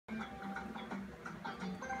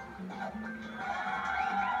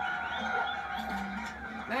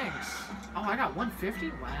got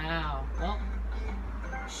 150? Wow. Well,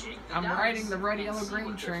 I'm riding the red, yellow,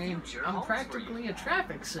 green train. I'm practically a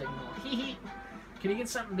traffic signal. Hee. Can you get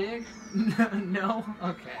something big? No?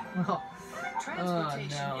 Okay. Well,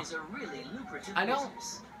 Transportation is a really lucrative I don't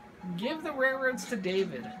business. give the railroads to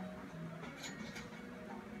David.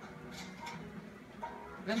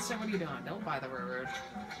 Vincent, what are you doing? Don't buy the railroad.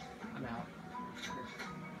 I'm out.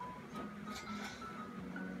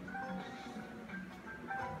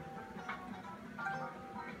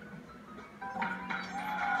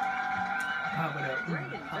 Pop it up.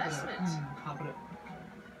 Great investment. Pop it up.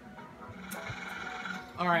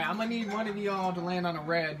 Alright, I'm gonna need one of y'all to land on a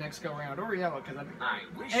red next go round, or yellow, because that'd be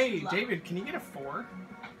great. Hey, David, can you get a 4?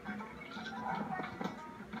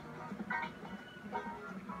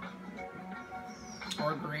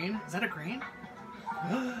 Or green? Is that a green?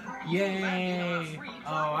 Yay!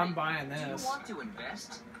 Oh, I'm buying this. Do you want to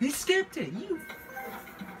invest? He skipped it! You...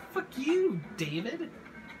 Fuck you, David!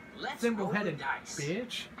 Thimble-headed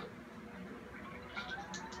bitch.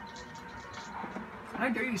 How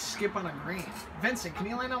dare you skip on a green? Vincent, can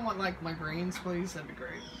you land on one, like, my greens, please? That'd be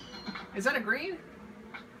great. Is that a green?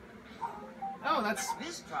 Oh, that's...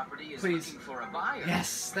 This property is please. looking for a buyer.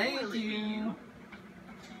 Yes, thank you!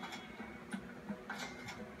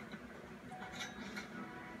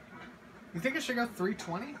 You think I should go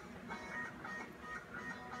 320?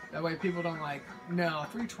 That way people don't like, no,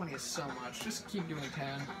 320 is so much. Just keep doing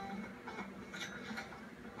 10.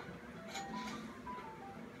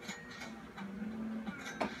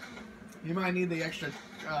 You might need the extra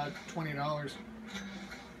 $20.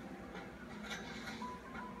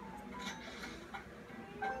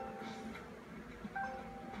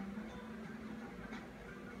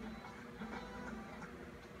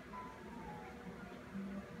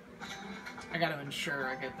 I gotta ensure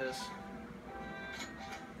I get this.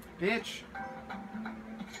 Bitch.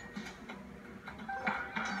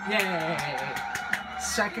 Yay!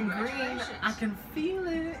 Second green. I can feel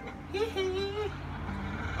it.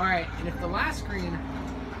 Alright, and if the last green...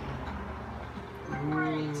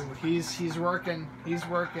 Ooh, he's working. He's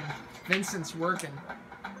working. Vincent's working.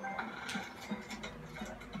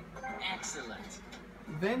 Excellent.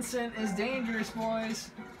 Vincent is dangerous, boys.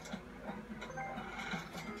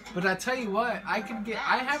 But I tell you what, I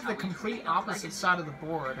have the complete opposite side of the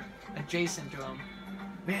board adjacent to him.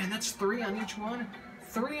 Man, that's 3 on each one.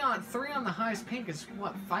 3 on the highest pink is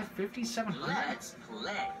what, 550, 700? Let's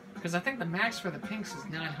play. Because I think the max for the pinks is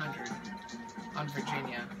 900 on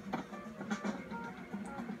Virginia.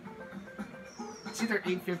 It's either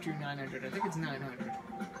 850 or 900. I think it's 900.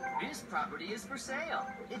 This property is for sale.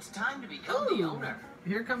 It's time to become the owner.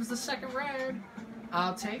 Here comes the second red.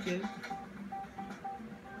 I'll take it.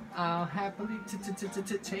 I'll happily take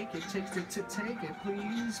it. Take it.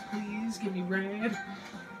 Please give me red.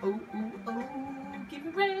 Oh, give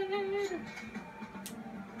me red.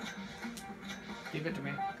 Give it to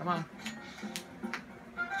me. Come on.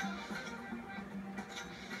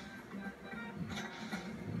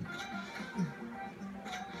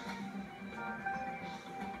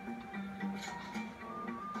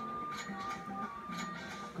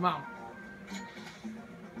 Come on.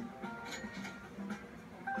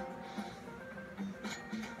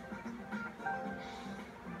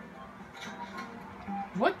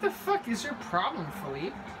 What the fuck is your problem,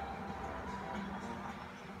 Philippe?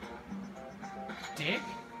 Dick?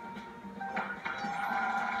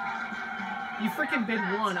 You freaking bid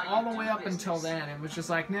 1 all the way up until then and was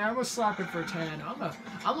just like, nah, I'm gonna slap it for 10.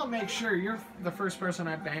 I'm gonna make sure you're the first person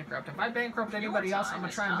I bankrupt. If I bankrupt anybody else, I'm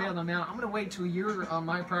gonna try and bail them out. I'm gonna wait till you're on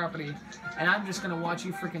my property and I'm just gonna watch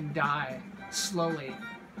you freaking die slowly.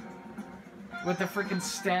 With a freaking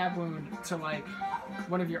stab wound to like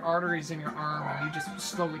one of your arteries in your arm and you just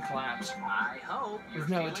slowly collapse. I hope There's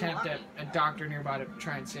no attempt at a doctor nearby to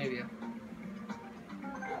try and save you.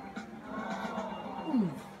 Ooh.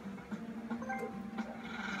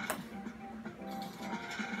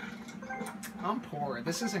 I'm poor.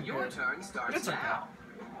 This isn't Your good. turn starts It's okay. now.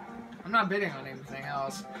 I'm not bidding on anything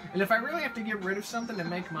else. And if I really have to get rid of something to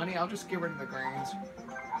make money, I'll just get rid of the greens.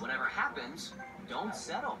 Whatever happens, don't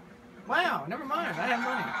settle. Wow, never mind. I have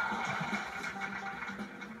money.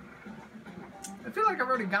 I feel like I've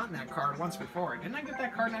already gotten that card once before. Didn't I get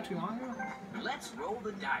that card not too long ago? Let's roll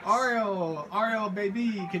the dice. Ariel,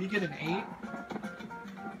 baby, can you get an 8?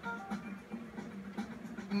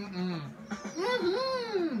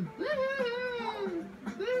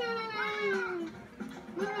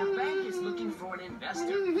 The bank is looking for an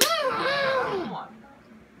investor.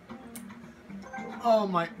 Oh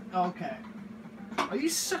my, okay. Are you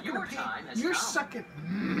sucking Your a time has You're come. sucking.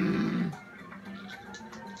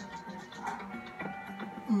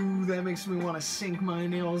 Ooh, that makes me want to sink my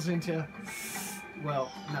nails into...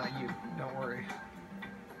 Well, not you. Don't worry.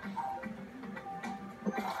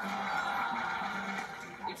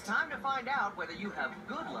 It's time to find out whether you have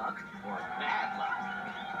good luck or bad luck.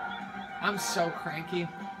 I'm so cranky.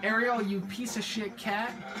 Ariel, you piece of shit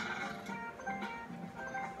cat.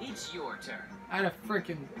 It's your turn. I had a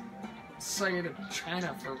freaking site of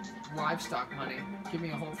China for livestock money. Give me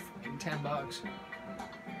a whole freaking $10.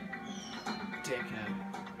 Dickhead.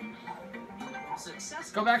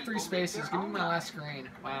 Go back 3 spaces. Give me my last screen.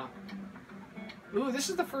 Wow. Ooh, this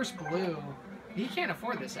is the first blue. He can't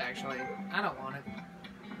afford this, actually. I don't want it.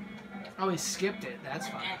 Oh, he skipped it. That's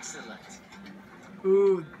fine. Excellent.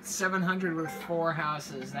 Ooh, 700 with 4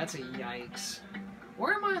 houses. That's a yikes.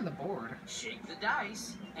 Where am I on the board? Shake the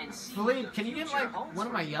dice and see. Philippe, can you get like one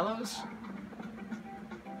of my yellows?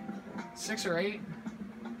 6 or 8?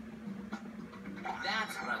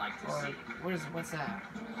 That's what I like to Or see. what's that?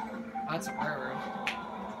 Oh, that's a railroad.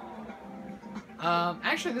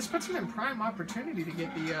 Actually, this puts him in prime opportunity to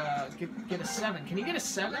get the get a 7. Can you get a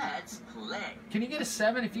 7? Let's play. Can you get a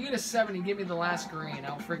 7? If you get a 7, you give me the last green.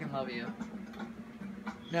 I'll freaking love you.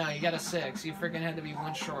 No, you got a 6. You freaking had to be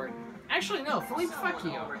 1 short. Actually, no, Philippe, fuck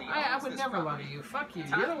you. I would never love you. Fuck you.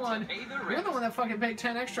 You're the one that fucking paid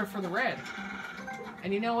 10 extra for the red.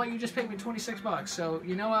 And you know what? You just paid me 26 bucks. So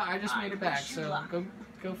you know what? I just made it back. So go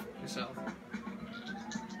fuck yourself.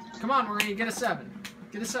 Come on, Marie, get a 7.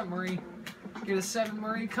 Get a 7, Marie. Get a 7,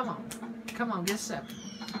 Marie. Come on. Come on, get a 7.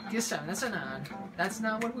 Get a 7. That's a 9. That's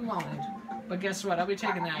not what we wanted. But guess what? I'll be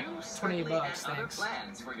taking that 28 bucks. Thanks.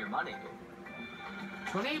 Plans for your money.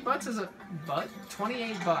 28 butts is a butt?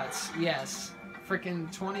 28 butts. Yes.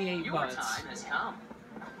 Freaking 28 Your butts. time has come.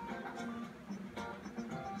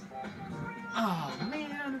 Oh,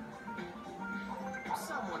 man.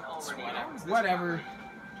 Someone already owns this Whatever.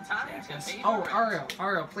 property. Time to pay the Oh, rent.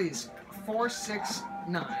 Ariel, please.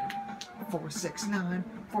 469. 469.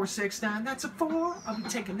 469. That's a 4. I'll be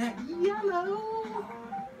taking that yellow.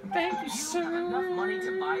 Thank you, You sir. have enough money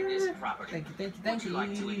to buy this property. Thank you, thank you, thank Would you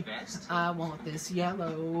like to invest? I want this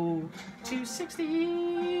yellow.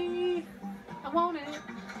 260. I want it.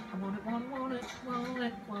 I want it, want it, want it, want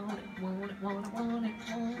it, want it, want it, want it, want it,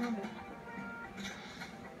 want it.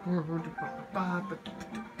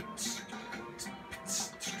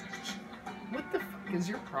 What the fuck is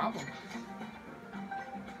your problem?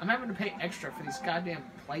 I'm having to pay extra for these goddamn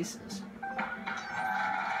places.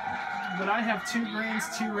 But I have 2 greens,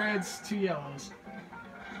 2 reds, 2 yellows.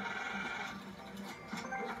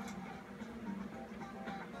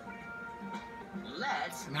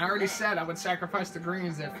 Let's And I already play. said I would sacrifice the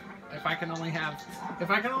greens if I can only have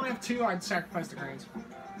 2, I'd sacrifice the greens.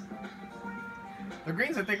 The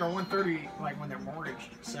greens I think are 130 like when they're mortgaged.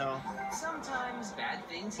 So Sometimes bad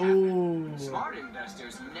things happen. ooh. Smart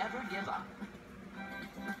investors never give up.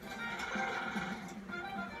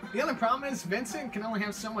 The only problem is Vincent can only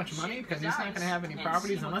have so much money because he's not going to have any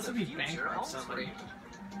properties unless if he bankrupts somebody.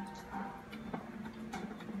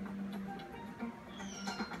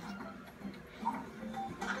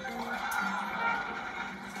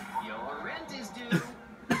 Your rent is due.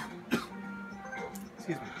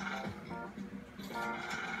 Excuse me.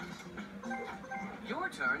 Your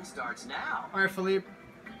turn starts now. All right, Philippe.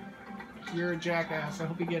 You're a jackass. I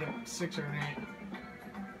hope you get a 6 or an 8.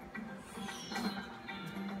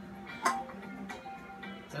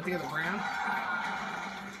 Is that the other brown?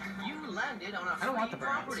 You landed on a I don't want free the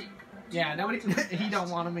Browns. property. Yeah, nobody. He don't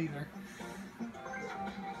want them either.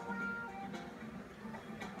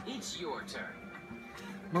 It's your turn.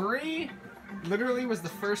 Marie literally was the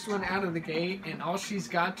first one out of the gate, and all she's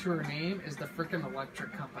got to her name is the frickin'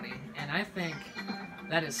 electric company. And I think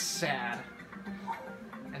that is sad.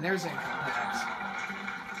 And there's income tax.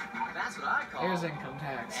 That's what I call There's income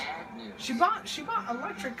tax. bad news. She bought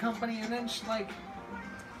electric company, and then she's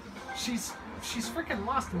freaking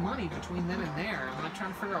lost money between then and there. I'm not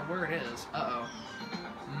trying to figure out where it is. Uh-oh.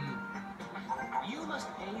 You must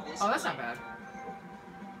pay this. Oh, that's not claim. bad.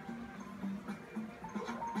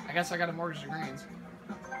 I guess I got a mortgage to greens.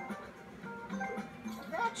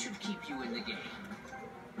 That should keep you in the game.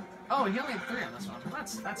 Oh, he only had 3 on this one.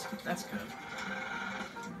 That's good.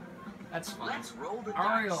 That's fine. Let's roll the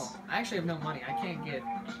Ariel, dice. I actually have no money. I can't get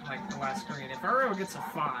like the last green. If Ariel gets a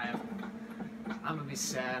 5, I'm gonna be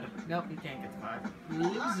sad. Nope, he can't get the 5.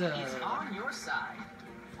 Luck Loser. is on your side.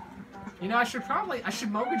 You know, I should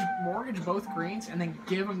mortgage both greens and then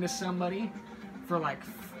give them to somebody for like.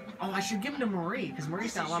 Oh, I should give them to Marie because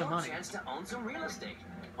Marie's got a lot of money. This is your chance to own some real estate.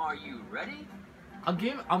 Are you ready?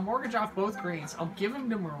 I'll mortgage off both greens. I'll give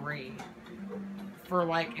them to Marie for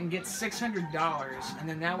like and get $600, and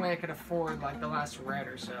then that way I could afford like the last red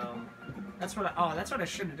or so. That's what that's what I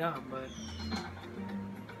should have done, but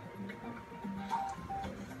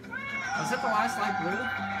was that the last light blue?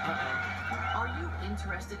 Uh-oh. Are you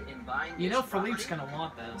interested in buying You know this Philippe's property? gonna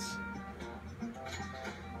want this.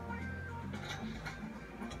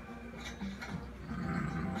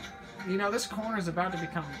 You know, this corner is about to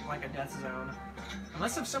become like a death zone.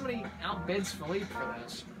 Unless if somebody outbids Philippe for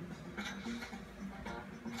this.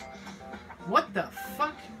 What the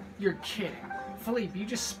fuck? You're kidding. Philippe, you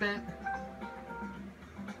just spent...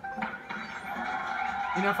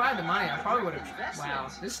 You know, if I had the money, I probably would have... Wow,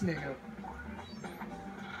 this nigga...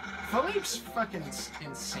 Philippe's fucking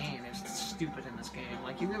insane and stupid in this game.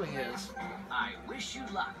 Like, he really is. I wish you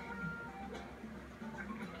luck.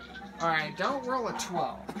 Alright, don't roll a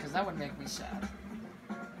 12, because that would make me sad.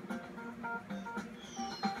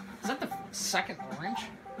 Is that the second orange?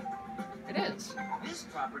 It is. This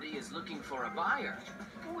property is looking for a buyer.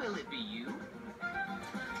 Will it be you?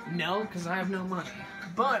 No, because I have no money.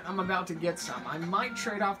 But I'm about to get some. I might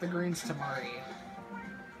trade off the greens to Marie.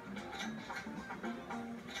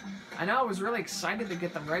 I know I was really excited to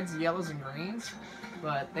get the reds, yellows, and greens,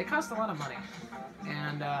 but they cost a lot of money.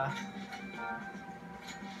 And,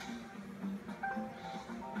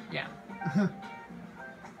 yeah.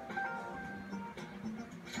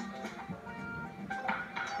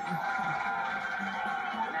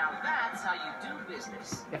 Now that's how you do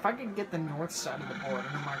business. If I could get the north side of the board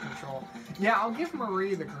under my control. Yeah, I'll give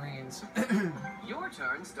Marie the greens. Your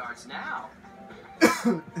turn starts now.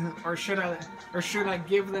 or should I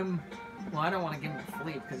give them... Well, I don't want to give him to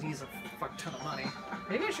Philippe because he's a fuck ton of money.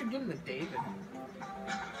 Maybe I should give him to David.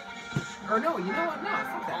 Or no, you know what? No,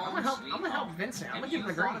 fuck that. I'm gonna help Vincent. I'm gonna give him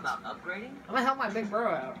the greens. About upgrading? I'm gonna help my big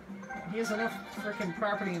bro out. He has enough freaking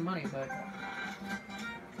property and money, but...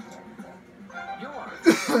 You're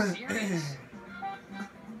serious.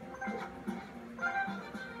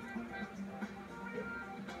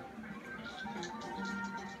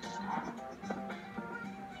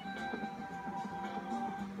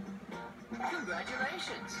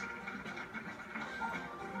 Congratulations.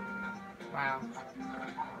 Wow.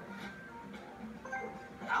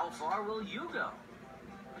 How far will you go?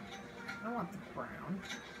 I want the brown.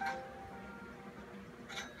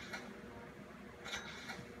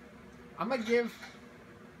 I'm gonna give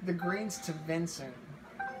the greens to Vincent.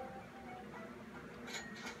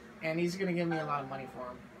 And he's gonna give me a lot of money for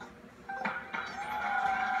them.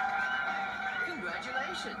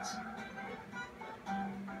 Congratulations.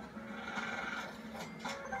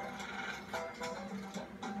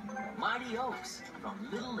 Mighty Oaks from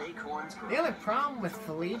Little Acorns Grove. The only problem with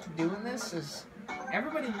Philippe doing this is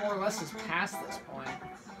everybody more or less is past this point.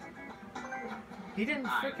 He didn't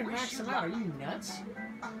freaking max him out. Are you nuts?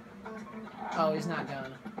 Oh, he's not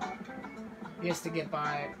done. He has to get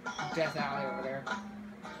by Death Alley over there.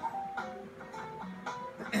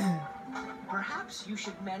 Perhaps you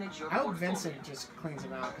should manage your I hope portfolio. Vincent just cleans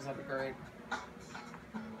him out, because that'd be great.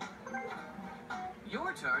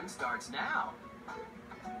 Your turn starts now.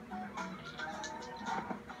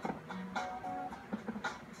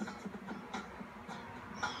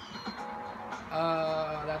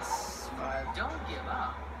 That's 5. Don't give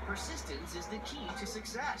up. Persistence is the key to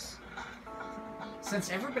success. Since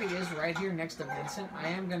everybody is right here next to Vincent, I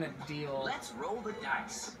am gonna deal... Let's roll the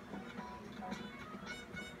dice.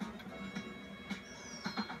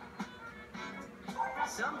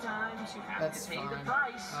 Sometimes you have That's to pay fine. the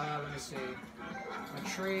price. Let me see. My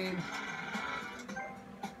trade...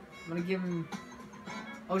 I'm gonna give him...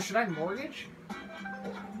 Oh, should I mortgage?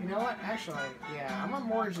 You know what? Actually, yeah, I'm gonna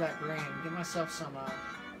mortgage that green. Get myself some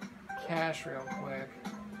cash real quick.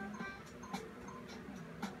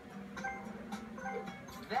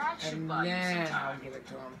 That should And buy you then some I'll time. give it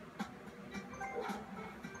to him.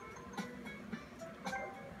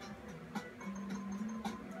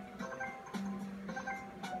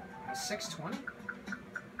 $620?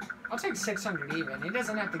 I'll take 600 even. He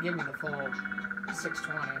doesn't have to give me the full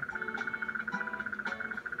 620.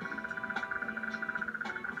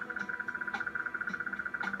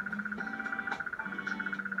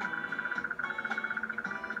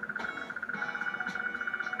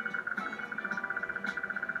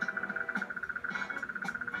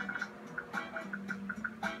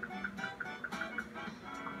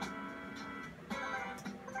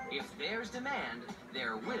 If there's demand,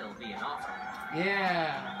 there will be an offer.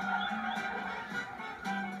 Yeah.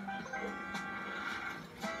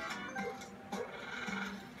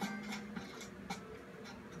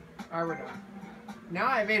 Alright, we're done. Now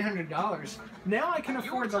I have $800. Now I can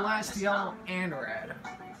afford the last yellow and red.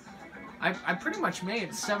 I pretty much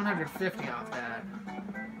made 750 off that.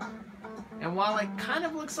 And while it kind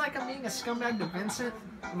of looks like I'm being a scumbag to Vincent,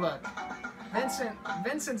 look,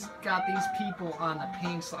 Vincent's got these people on the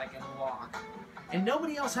pinks like in lock. And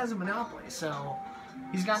nobody else has a monopoly, so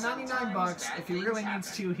he's got 99 bucks. If he really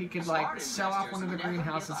needs to, he could like sell off one of the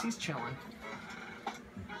greenhouses. He's chilling.